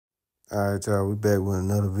All right, y'all, we back with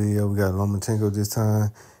another video. We got Lomachenko this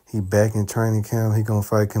time. He back in training camp. He gonna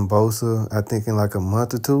fight Kimbosa, I think in like a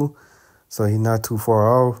month or two. So he not too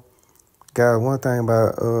far off. Guys, one thing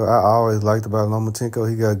about I always liked about Lomachenko,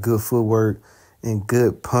 he got good footwork and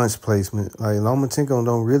good punch placement. Like Lomachenko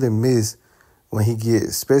don't really miss when he get,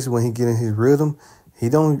 especially when he get in his rhythm. He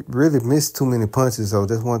don't really miss too many punches. So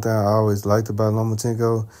that's one thing I always liked about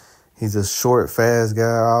Lomachenko. He's a short, fast guy.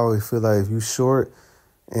 I always feel like if you short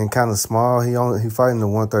and kind of small, he fighting the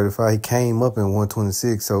 135. He came up in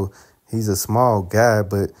 126, so he's a small guy,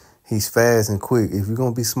 but he's fast and quick. If you're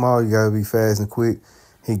gonna be small, you gotta be fast and quick.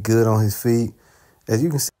 He good on his feet. As you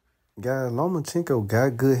can see, guys, Lomachenko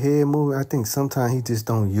got good head movement. I think sometimes he just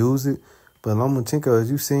don't use it. But Lomachenko, as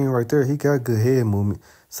you seen right there, he got good head movement.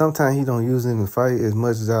 Sometimes he don't use it in the fight as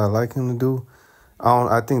much as I like him to do.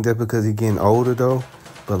 I think that's because he's getting older though.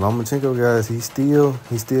 But Lomachenko, guys, he still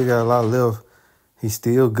got a lot left. He's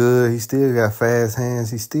still good. He still got fast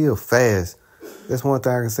hands. He's still fast. That's one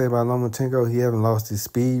thing I can say about Lomachenko. He haven't lost his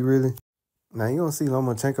speed, really. Now, you're going to see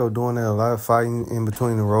Lomachenko doing that a lot, fighting in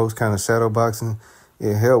between the ropes, kind of shadow boxing.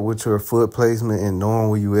 It helps with your foot placement and knowing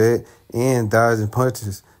where you at and dodging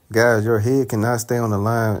punches. Guys, your head cannot stay on the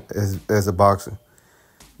line as a boxer.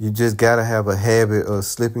 You just got to have a habit of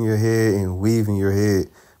slipping your head and weaving your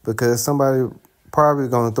head because somebody probably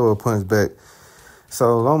going to throw a punch back.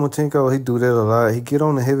 So Lomachenko, he do that a lot. He get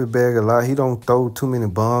on the heavy bag a lot. He don't throw too many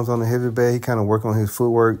bombs on the heavy bag. He kind of work on his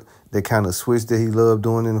footwork, that kind of switch that he loved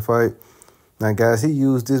doing in the fight. Now, guys, he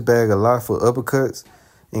used this bag a lot for uppercuts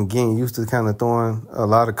and getting used to kind of throwing a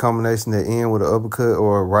lot of combination that end with an uppercut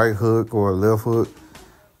or a right hook or a left hook.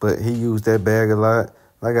 But he used that bag a lot.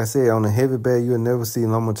 Like I said, on the heavy bag, you'll never see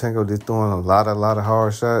Lomachenko just throwing a lot of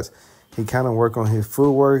hard shots. He kind of work on his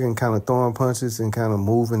footwork and kind of throwing punches and kind of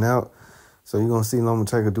moving out. So you're going to see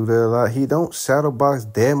Lomachenko do that a lot. He don't shadow box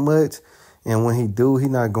that much. And when he do, he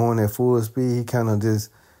not going at full speed. He kind of just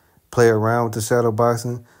play around with the shadow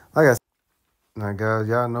boxing. Like I said, now, guys,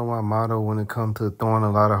 y'all know my motto when it comes to throwing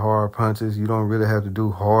a lot of hard punches. You don't really have to do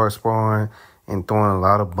hard sparring and throwing a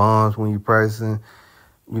lot of bombs when you're practicing.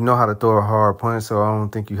 You know how to throw a hard punch, so I don't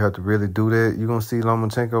think you have to really do that. You're going to see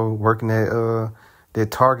Lomachenko working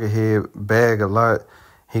that target head bag a lot.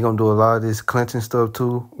 He going to do a lot of this clinching stuff,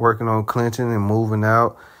 too, working on clinching and moving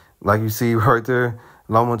out. Like you see right there,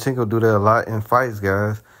 Lomachenko do that a lot in fights,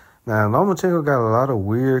 guys. Now, Lomachenko got a lot of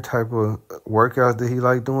weird type of workouts that he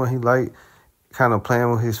like doing. He like kind of playing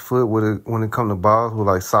with his foot when it comes to balls, with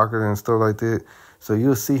like soccer and stuff like that. So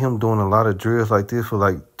you'll see him doing a lot of drills like this for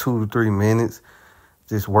like 2 to 3 minutes,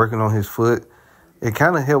 just working on his foot. It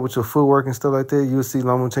kind of help with your footwork and stuff like that. You'll see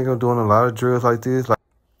Lomachenko doing a lot of drills like this.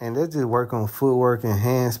 And they just work on footwork and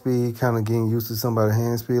hand speed, kind of getting used to somebody's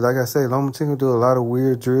hand speed. Like I said, Lomachenko do a lot of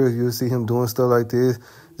weird drills. You'll see him doing stuff like this,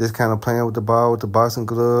 just kind of playing with the ball with the boxing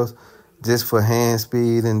gloves, just for hand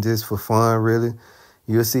speed and just for fun, really.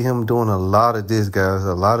 You'll see him doing a lot of this, guys,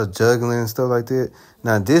 a lot of juggling and stuff like that.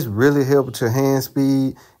 Now, this really helps with your hand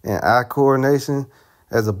speed and eye coordination.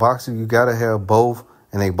 As a boxer, you got to have both,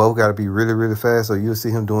 and they both got to be really, really fast. So you'll see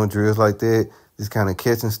him doing drills like that, just kind of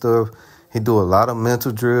catching stuff. He do a lot of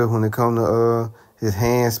mental drills when it comes to his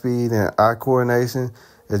hand speed and eye coordination.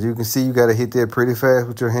 As you can see, you got to hit that pretty fast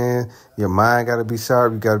with your hand. Your mind got to be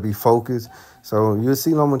sharp. You got to be focused. So you'll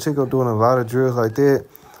see Lomachenko doing a lot of drills like that.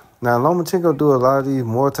 Now, Lomachenko do a lot of these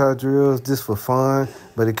Muay drills just for fun,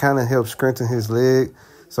 but it kind of helps strengthen his leg.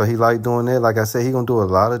 So he like doing that. Like I said, he going to do a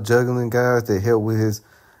lot of juggling, guys, that help with his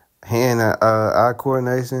hand and eye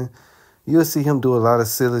coordination. You'll see him do a lot of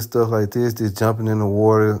silly stuff like this, just jumping in the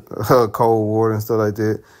water, cold water and stuff like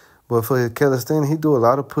that. But for his calisthenics, he do a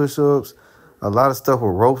lot of push-ups, a lot of stuff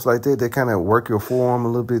with ropes like that. They kind of work your forearm a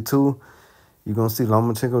little bit too. You're going to see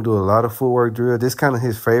Lomachenko do a lot of footwork drill. This kind of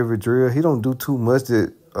his favorite drill. He don't do too much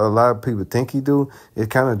that a lot of people think he do. It's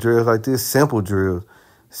kind of drills like this, simple drills,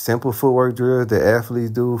 simple footwork drills that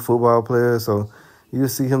athletes do, football players. So you'll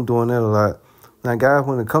see him doing that a lot. Now, guys,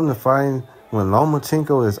 when it comes to fighting, when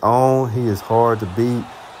Lomachenko is on, he is hard to beat.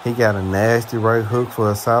 He got a nasty right hook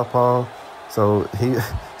for a southpaw. So he,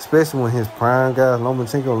 especially when his prime guys,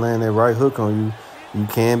 Lomachenko land that right hook on you, you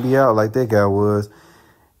can be out like that guy was.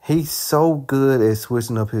 He's so good at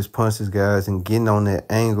switching up his punches, guys, and getting on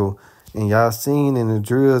that angle. And y'all seen in the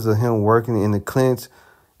drills of him working in the clinch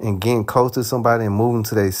and getting close to somebody and moving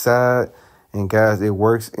to their side. And, guys, it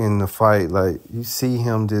works in the fight. Like, you see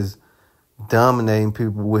him just dominating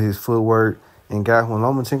people with his footwork. And, guys, when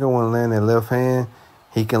Lomachenko want to land that left hand,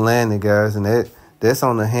 he can land it, guys. And that's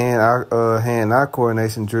on the hand-eye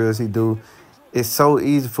coordination drills he do. It's so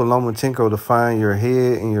easy for Lomachenko to find your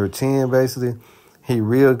head and your chin, basically. He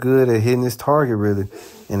real good at hitting his target, really.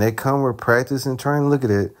 And they come with practice and training. Look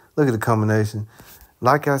at it. Look at the combination.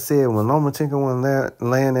 Like I said, when Lomachenko want to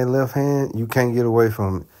land that left hand, you can't get away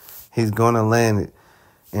from it. He's going to land it.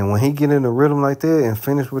 And when he get in the rhythm like that and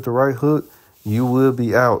finish with the right hook, you will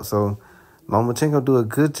be out. So Lomachenko do a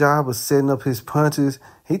good job of setting up his punches.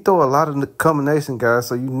 He throw a lot of the combination, guys,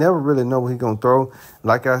 so you never really know what he's going to throw.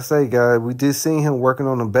 Like I say, guys, we just seen him working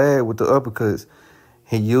on the bag with the uppercuts.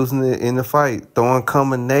 He using it in the fight, throwing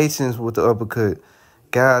combinations with the uppercut.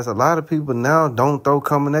 Guys, a lot of people now don't throw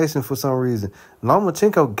combinations for some reason.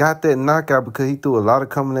 Lomachenko got that knockout because he threw a lot of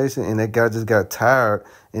combination, and that guy just got tired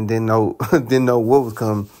and didn't know what was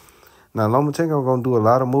coming. Now, Lomachenko going to do a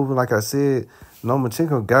lot of moving. Like I said,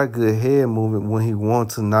 Lomachenko got good head movement when he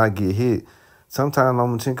wants to not get hit. Sometimes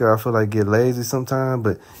Lomachenko, I feel like, get lazy sometimes,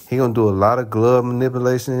 but he going to do a lot of glove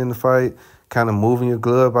manipulation in the fight, kind of moving your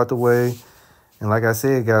glove out the way. And like I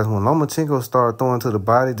said, guys, when Lomachenko start throwing to the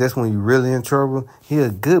body, that's when you're really in trouble. He a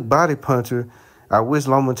good body puncher. I wish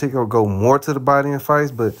Lomachenko go more to the body in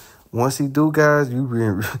fights, but once he do, guys,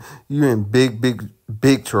 you're in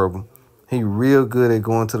big trouble. He real good at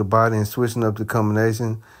going to the body and switching up the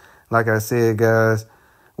combination. Like I said, guys,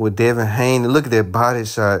 with Devin Haney, look at that body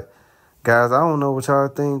shot. Guys, I don't know what y'all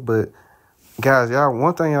think, but guys,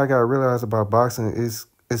 one thing y'all got to realize about boxing is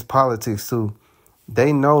politics, too.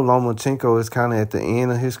 They know Lomachenko is kind of at the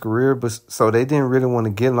end of his career, but so they didn't really want to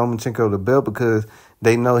get Lomachenko the belt because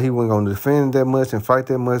they know he wasn't going to defend that much and fight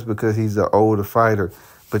that much because he's an older fighter.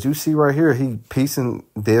 But you see right here, he piecing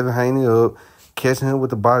Devin Haney up, catching him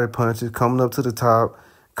with the body punches, coming up to the top,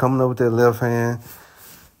 coming up with that left hand.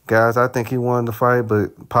 Guys, I think he won the fight,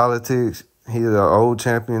 but politics, he's an old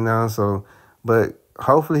champion now. But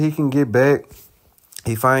hopefully he can get back.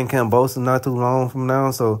 He fighting Kambosos not too long from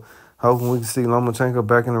now, so hoping we can see Lomachenko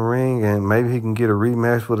back in the ring and maybe he can get a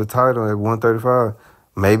rematch for the title at 135.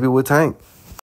 Maybe with Tank.